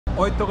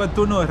Hoy toca el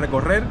turno de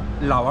recorrer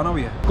la Habana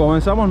Vieja.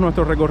 Comenzamos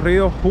nuestro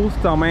recorrido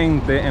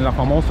justamente en la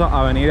famosa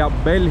avenida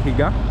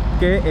Bélgica,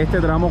 que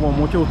este tramo, como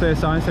muchos de ustedes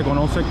saben, se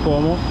conoce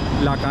como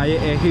la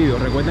calle Ejido.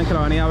 Recuerden que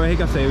la avenida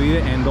Bélgica se divide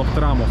en dos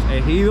tramos,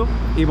 Ejido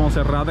y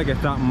Monserrate, que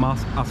está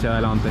más hacia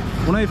adelante.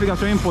 Una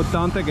edificación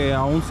importante que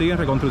aún sigue en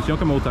reconstrucción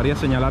que me gustaría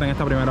señalar en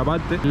esta primera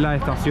parte, la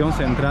estación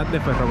central de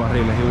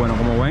ferrocarriles. Y bueno,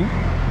 como ven,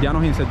 ya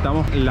nos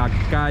insertamos la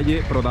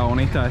calle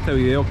protagonista de este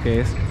video,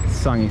 que es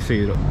San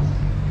Isidro.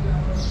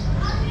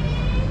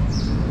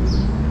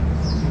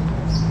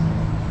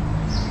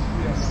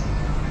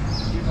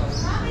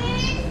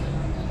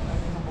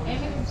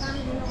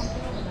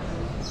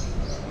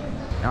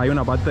 Hay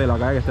una parte de la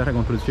calle que está en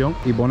reconstrucción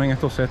y ponen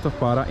estos cestos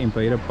para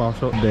impedir el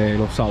paso de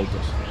los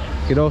autos.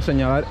 Quiero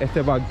señalar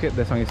este parque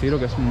de San Isidro,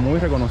 que es muy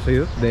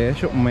reconocido. De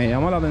hecho, me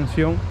llama la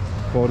atención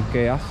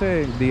porque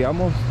hace,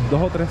 digamos, 2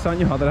 o 3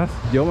 años atrás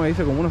yo me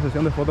hice como una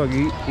sesión de fotos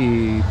aquí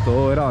y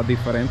todo era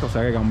diferente, o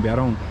sea que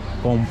cambiaron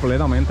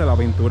completamente la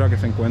pintura que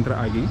se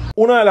encuentra aquí.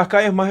 Una de las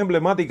calles más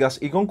emblemáticas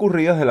y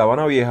concurridas de La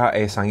Habana Vieja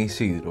es San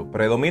Isidro.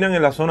 Predominan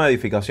en la zona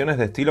edificaciones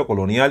de estilo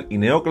colonial y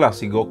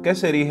neoclásico que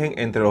se erigen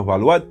entre los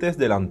baluartes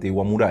de la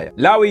antigua muralla.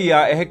 La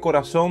vía es el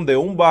corazón de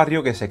un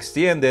barrio que se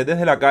extiende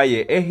desde la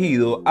calle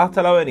Ejido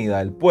hasta la avenida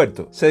del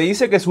Puerto. Se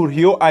dice que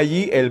surgió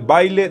allí el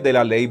baile de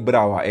la Ley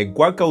Brava, el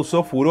cual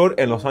causó furor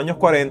en los años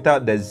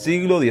 40 del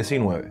siglo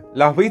XIX.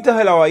 Las vistas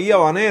de la bahía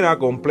habanera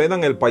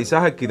completan el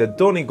paisaje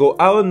arquitectónico,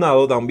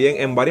 adornado también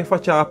en varias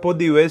fachadas por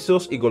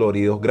diversos y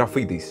coloridos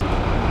grafitis.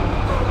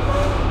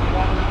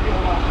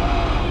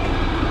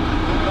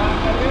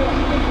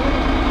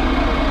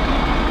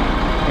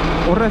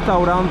 Un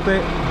restaurante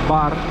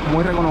bar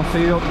muy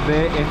reconocido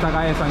de esta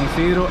calle de San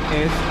Isidro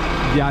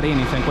es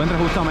Yarini. Se encuentra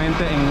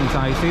justamente en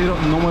San Isidro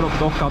número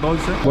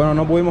 214. Bueno,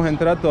 no pudimos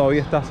entrar,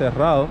 todavía está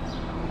cerrado.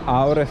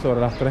 Abre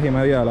sobre las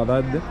 3:30 de la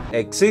tarde.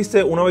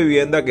 Existe una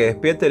vivienda que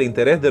despierta el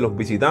interés de los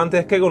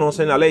visitantes que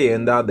conocen la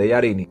leyenda de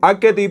Yarini,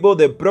 arquetipo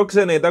de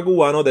proxeneta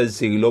cubano del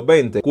siglo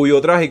XX, cuyo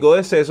trágico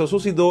deceso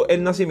suscitó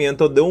el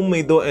nacimiento de un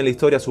mito en la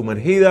historia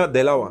sumergida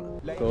de La Habana.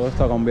 Todo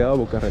esto ha cambiado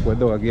porque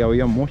recuerdo que aquí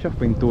había muchas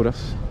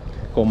pinturas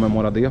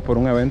conmemorativas por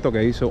un evento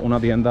que hizo una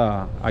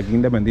tienda aquí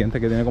independiente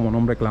que tiene como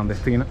nombre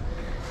Clandestina.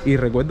 Y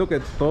recuerdo que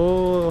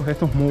todos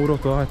estos muros,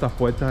 todas estas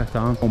puertas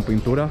estaban con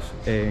pinturas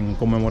en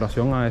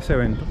conmemoración a ese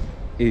evento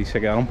y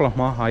se quedaron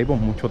plasmadas ahí por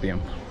mucho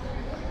tiempo.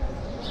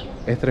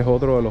 Este es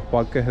otro de los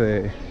parques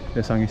de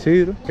San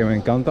Isidro que me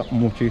encanta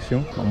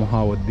muchísimo. Vamos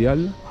a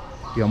bordearlo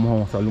y vamos a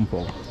mostrarle un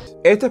poco.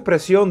 Esta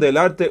expresión del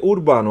arte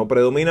urbano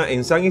predomina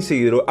en San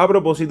Isidro a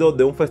propósito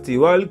de un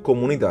festival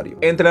comunitario.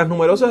 Entre las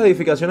numerosas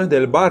edificaciones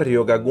del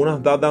barrio, que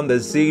algunas datan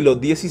del siglo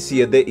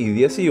XVII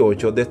y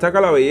XVIII, destaca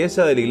la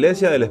belleza de la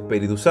iglesia del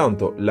Espíritu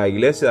Santo, la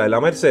iglesia de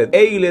la Merced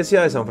e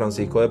iglesia de San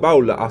Francisco de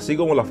Paula, así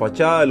como la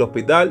fachada del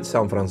Hospital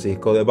San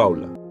Francisco de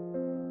Paula.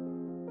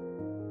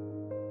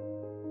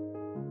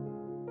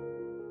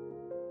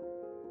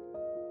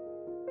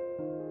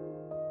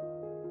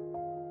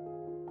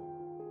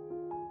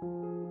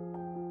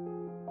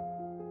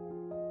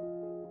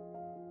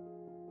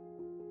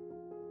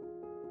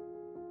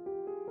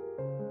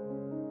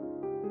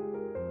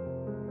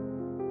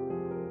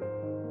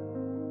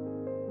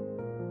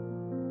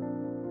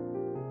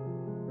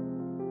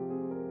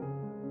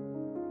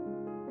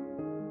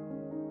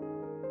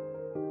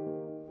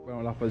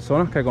 Bueno, las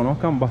personas que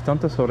conozcan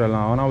bastante sobre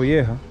la Habana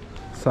Vieja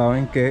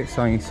saben que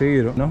San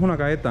Isidro no es una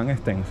calle tan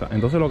extensa.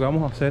 Entonces lo que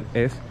vamos a hacer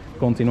es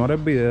continuar el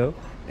video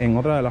en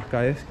otra de las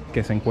calles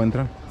que se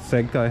encuentran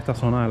cerca de esta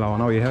zona de la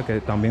Habana Vieja,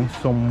 que también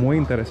son muy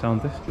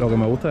interesantes. Lo que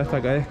me gusta de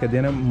esta calle es que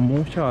tiene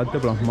mucha arte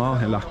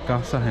plasmada en las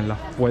casas, en las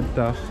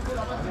puertas,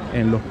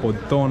 en los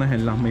portones,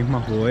 en las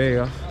mismas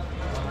bodegas,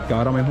 que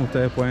ahora mismo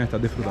ustedes pueden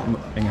estar disfrutando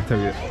en este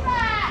video.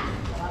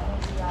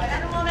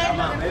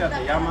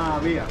 Se llama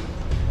Vía.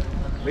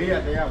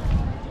 Vía te llama.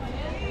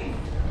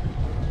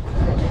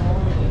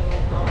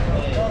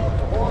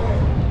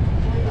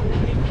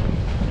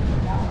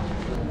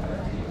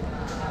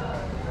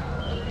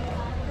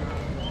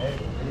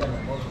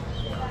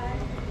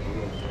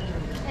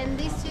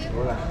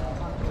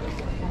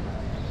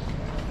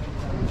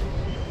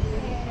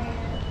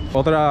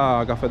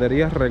 Otra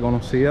cafetería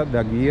reconocida de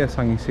aquí de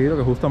San Isidro,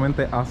 que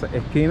justamente hace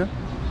esquina,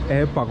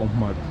 es el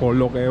Pacosmar. Por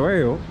lo que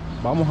veo,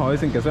 vamos a ver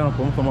si en que sea nos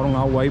podemos tomar un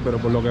agua ahí, pero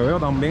por lo que veo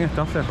también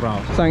está cerrado.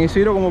 San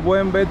Isidro, como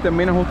pueden ver,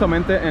 termina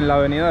justamente en la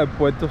avenida del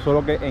puerto,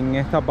 solo que en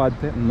esta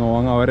parte no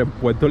van a ver el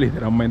puerto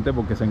literalmente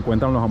porque se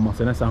encuentran los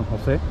almacenes San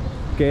José,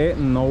 que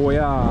no voy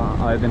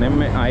a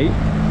detenerme ahí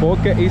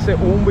porque hice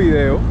un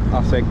video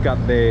acerca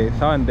de,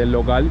 ¿saben?, del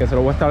local, que se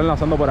lo voy a estar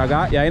enlazando por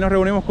acá, y ahí nos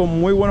reunimos con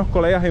muy buenos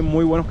colegas y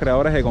muy buenos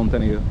creadores de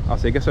contenido,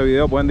 así que ese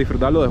video pueden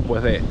disfrutarlo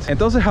después de este.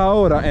 Entonces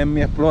ahora, en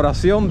mi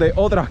exploración de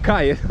otras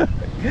calles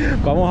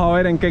vamos a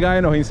ver en qué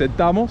calle nos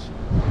insertamos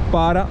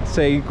para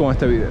seguir con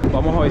este video.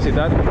 Vamos a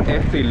visitar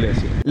esta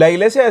iglesia. La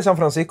iglesia de San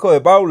Francisco de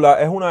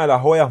Paula es una de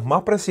las joyas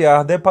más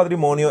preciadas del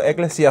patrimonio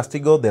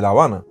eclesiástico de La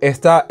Habana.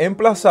 Está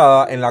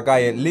emplazada en la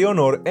calle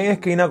Leonor, en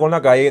esquina con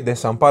la calle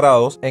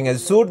Desamparados, en el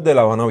sur de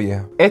La Habana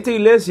Vieja. Esta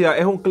iglesia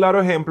es un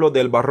claro ejemplo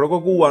del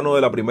barroco cubano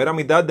de la primera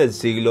mitad del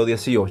siglo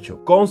XVIII.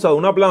 Consta de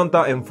una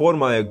planta en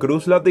forma de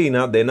cruz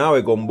latina, de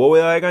nave con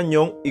bóveda de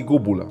cañón y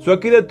cúpula. Su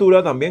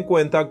arquitectura también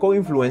cuenta con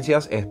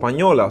influencias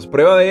españolas.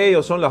 Prueba de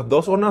ello son las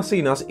dos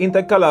hornacinas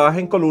intercaladas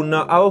en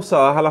columnas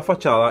adosadas a la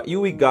fachada y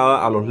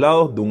ubicadas a los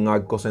lados de un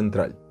arco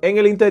central. En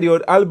el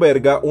interior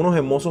alberga unos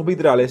hermosos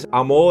vitrales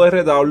a modo de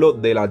retablo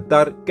del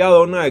altar que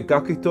adorna el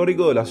casco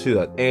histórico de la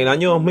ciudad. En el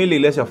año 2000 la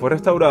iglesia fue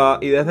restaurada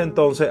y desde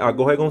entonces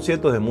acoge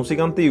conciertos de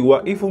música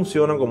antigua y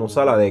funciona como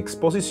sala de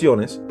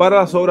exposiciones para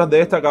las obras de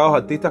destacados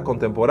artistas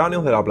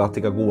contemporáneos de la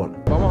plástica cubana.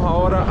 Vamos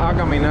ahora a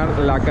caminar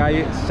la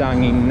calle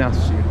San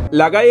Ignacio.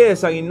 La calle de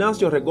San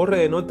Ignacio recorre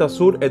de norte a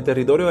sur el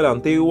territorio de la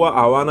antigua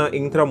Habana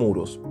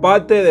intramuros.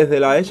 Parte desde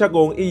la de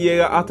Chacón y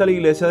llega hasta la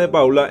iglesia de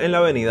Paula en la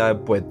avenida del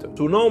Puerto.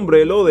 Su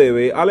nombre lo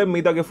debe a la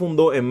ermita que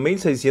fundó en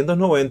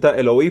 1690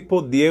 el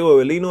obispo Diego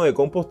Evelino de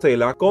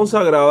Compostela,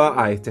 consagrada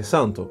a este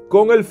santo,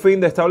 con el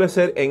fin de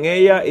establecer en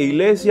ella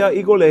iglesia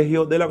y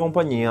colegio de la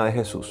Compañía de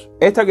Jesús.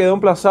 Esta quedó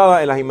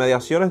emplazada en las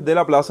inmediaciones de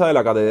la plaza de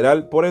la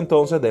catedral, por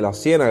entonces de la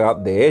Ciénaga.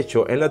 De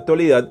hecho, en la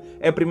actualidad,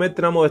 el primer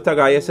tramo de esta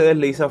calle se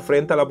desliza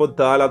frente a la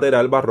portada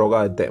lateral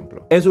barroca del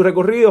templo. En su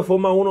recorrido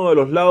forma uno de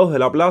los lados de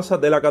la plaza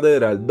de la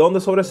catedral,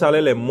 donde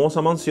sobresale la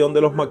hermosa mansión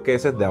de los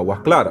marqueses de Aguas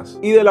Claras,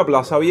 y de la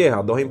Plaza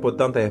Vieja, dos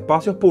importantes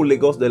espacios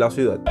públicos de la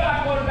ciudad.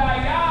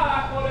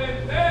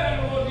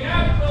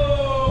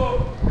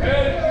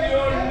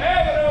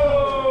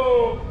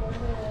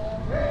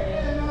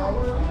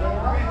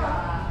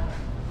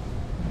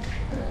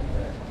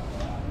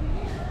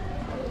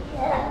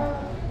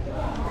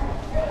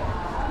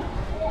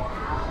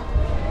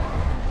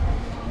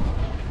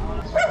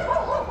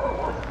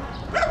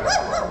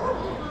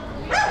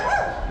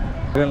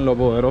 Miren lo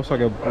poderosa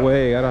que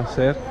puede llegar a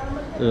ser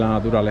la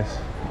naturaleza.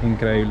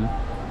 Increíble.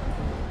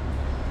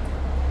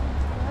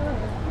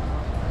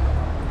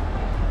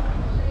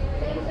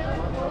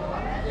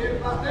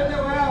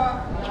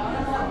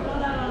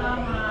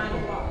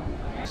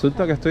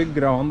 Resulta que estoy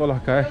grabando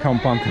las calles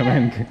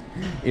campantemente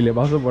y le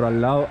paso por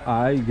al lado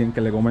a alguien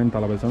que le comenta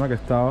a la persona que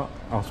estaba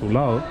a su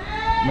lado: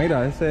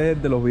 mira, ese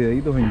es de los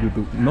videitos en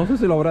YouTube. No sé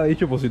si lo habrá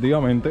dicho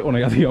positivamente o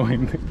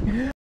negativamente.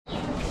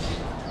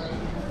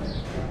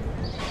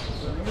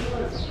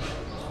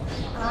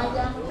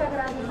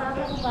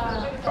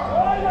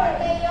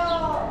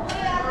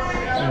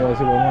 A ver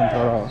si podemos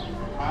entrar ahora.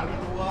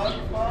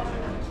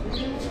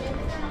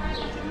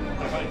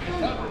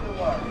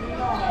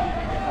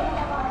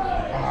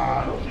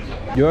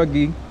 Yo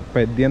aquí,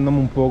 perdiéndome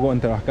un poco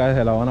entre las calles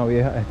de La Habana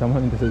Vieja, estamos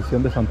en la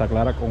intersección de Santa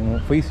Clara con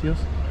Oficios,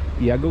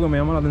 y algo que me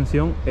llama la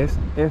atención es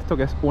esto,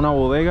 que es una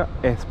bodega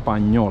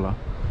española.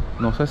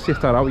 No sé si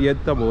estará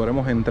abierta,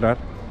 podremos entrar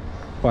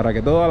para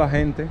que toda la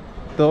gente,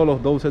 todos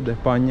los dulces de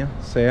España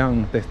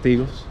sean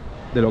testigos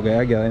de lo que hay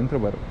aquí adentro,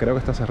 pero creo que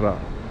está cerrada.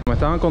 Me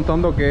estaban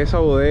contando que esa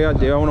bodega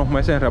lleva unos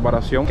meses en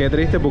reparación. Qué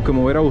triste, porque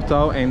me hubiera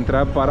gustado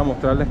entrar para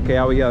mostrarles qué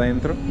había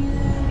adentro.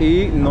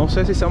 Y no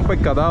sé si se han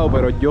percatado,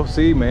 pero yo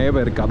sí me he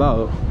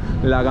percatado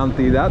la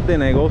cantidad de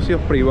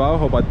negocios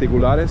privados o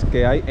particulares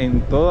que hay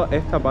en toda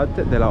esta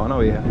parte de La Habana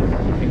Vieja.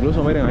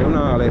 Incluso miren, hay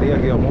una galería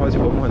aquí, vamos a ver si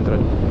podemos entrar.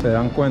 Se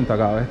dan cuenta,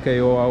 cada vez que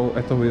yo hago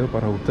estos videos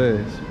para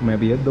ustedes, me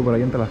pierdo por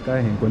ahí entre las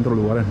calles y encuentro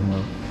lugares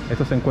nuevos.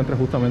 Esto se encuentra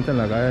justamente en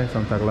la calle de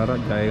Santa Clara,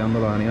 ya llegando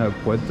a la avenida del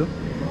Puerto,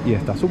 y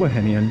está súper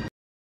genial.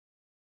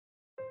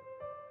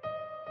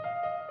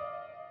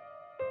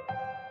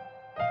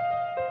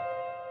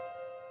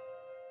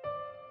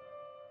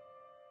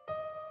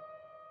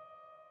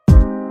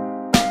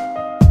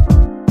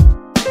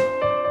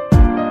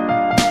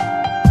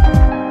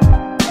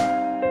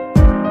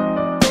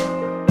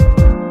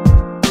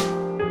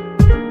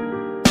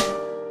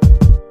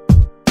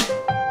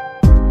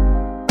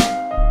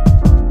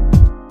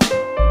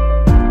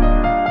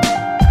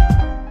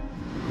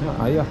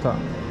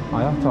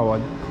 Allá está,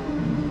 vale.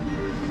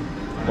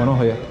 Buenos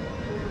días.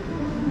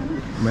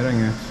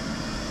 Miren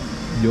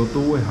esto.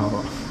 YouTube es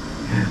Java.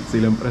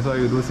 Si la empresa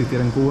de YouTube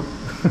existiera en Cuba,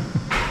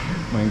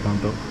 me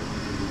encantó.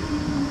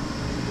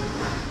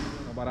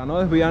 Para no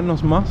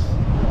desviarnos más,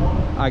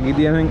 aquí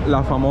tienen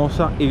la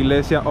famosa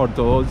iglesia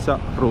ortodoxa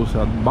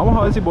rusa. Vamos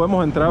a ver si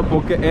podemos entrar,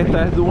 porque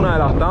esta es una de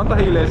las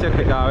tantas iglesias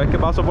que cada vez que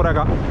paso por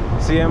acá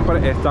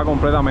siempre está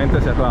completamente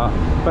cerrada.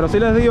 Pero sí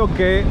les digo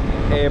que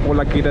por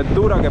la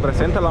arquitectura que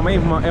presenta la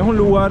misma, es un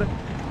lugar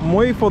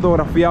muy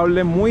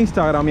fotografiable, muy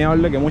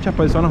instagramiable, que muchas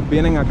personas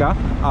vienen acá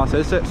a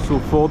hacerse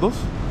sus fotos.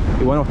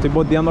 Y bueno, estoy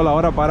bordeándola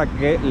ahora para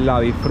que la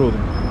disfruten.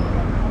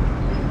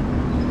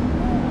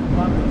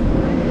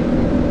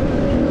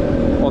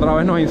 Otra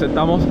vez nos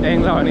insertamos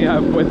en la avenida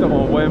del Puerto,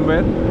 como pueden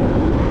ver.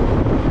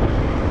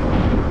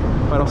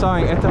 Pero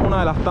saben, esta es una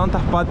de las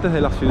tantas partes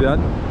de la ciudad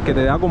que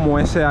te da como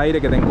ese aire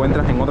que te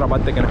encuentras en otra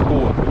parte que no es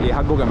Cuba, y es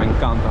algo que me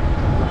encanta.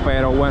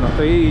 pero bueno,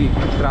 estoy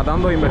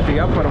tratando de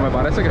investigar, pero me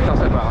parece que está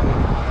cerrada.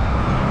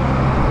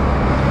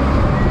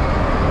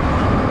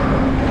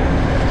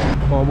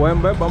 Como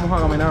pueden ver, vamos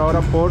a caminar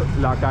ahora por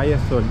la calle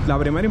Sol. La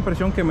primera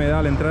impresión que me da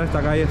al entrar a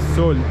esta calle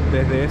Sol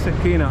desde esa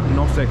esquina,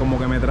 no sé, como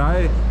que me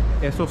trae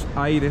esos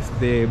aires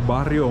de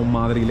barrio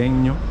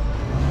madrileño.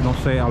 No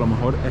sé, a lo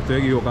mejor estoy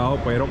equivocado,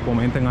 pero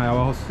comenten ahí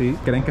abajo si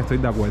creen que estoy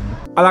de acuerdo.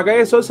 A la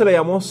calle Sol se le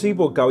llamó así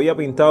porque había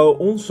pintado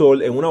un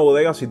sol en una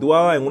bodega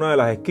situada en una de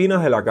las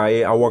esquinas de la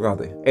calle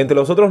Aguacate. Entre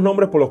los otros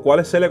nombres por los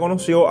cuales se le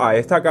conoció a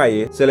esta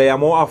calle, se le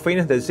llamó a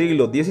fines del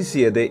siglo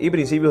XVII y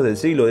principios del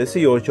siglo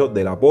XVIII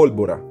de la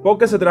pólvora,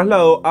 porque se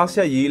trasladó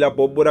hacia allí la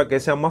pólvora que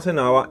se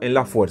almacenaba en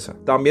la fuerza.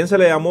 También se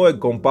le llamó el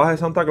compás de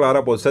Santa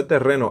Clara por ser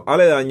terreno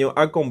aledaño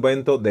al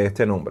convento de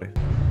este nombre.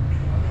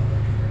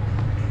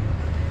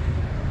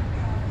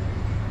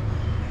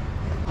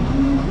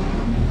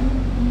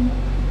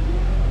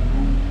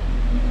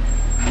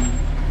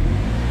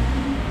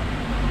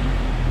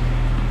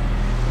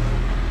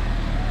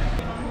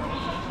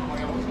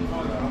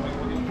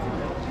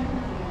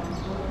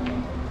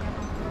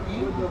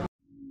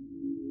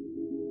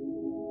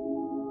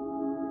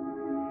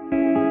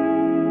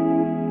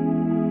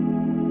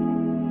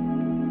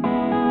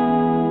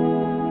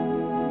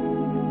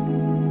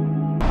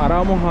 Ahora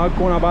vamos a dar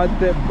con una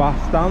parte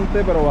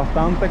bastante, pero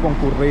bastante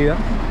concurrida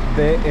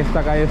de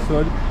esta calle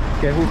Sol,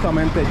 que es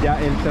justamente ya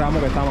el tramo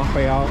que está más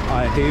pegado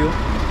a Ejido,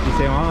 y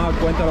se van a dar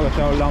cuenta de lo que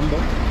estoy hablando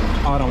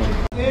ahora mismo.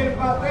 El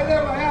pastel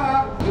de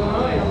guayaba.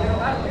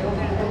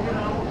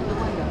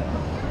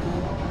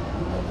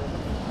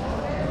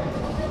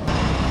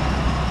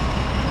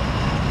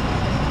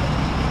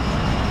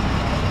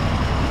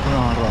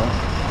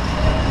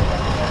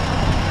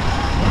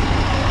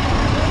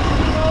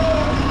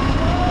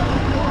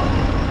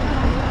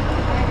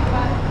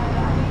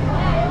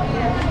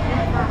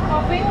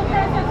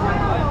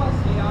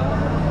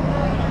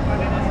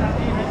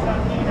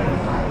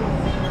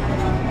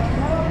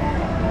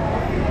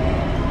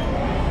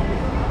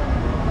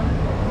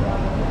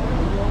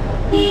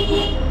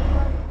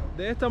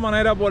 De esta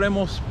manera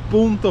ponemos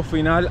punto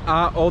final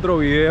a otro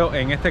video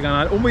en este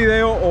canal. Un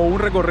video o un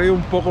recorrido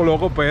un poco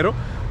loco, pero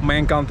me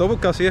encantó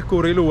porque así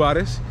descubrí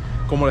lugares,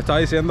 como le estaba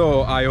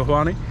diciendo a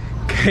Giovanni,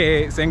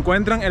 que se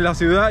encuentran en la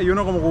ciudad y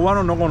uno como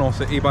cubano no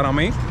conoce. Y para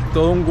mí,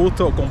 todo un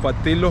gusto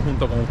compartirlo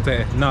junto con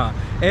ustedes. Nada,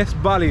 es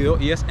válido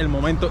y es el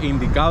momento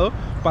indicado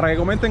para que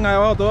comenten ahí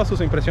abajo todas sus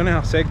impresiones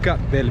acerca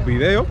del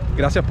video.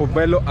 Gracias por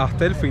verlo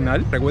hasta el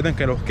final. Recuerden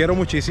que los quiero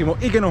muchísimo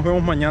y que nos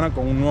vemos mañana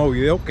con un nuevo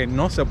video que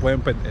no se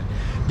pueden perder.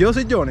 Yo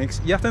soy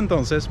Jonix y hasta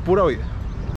entonces, pura vida.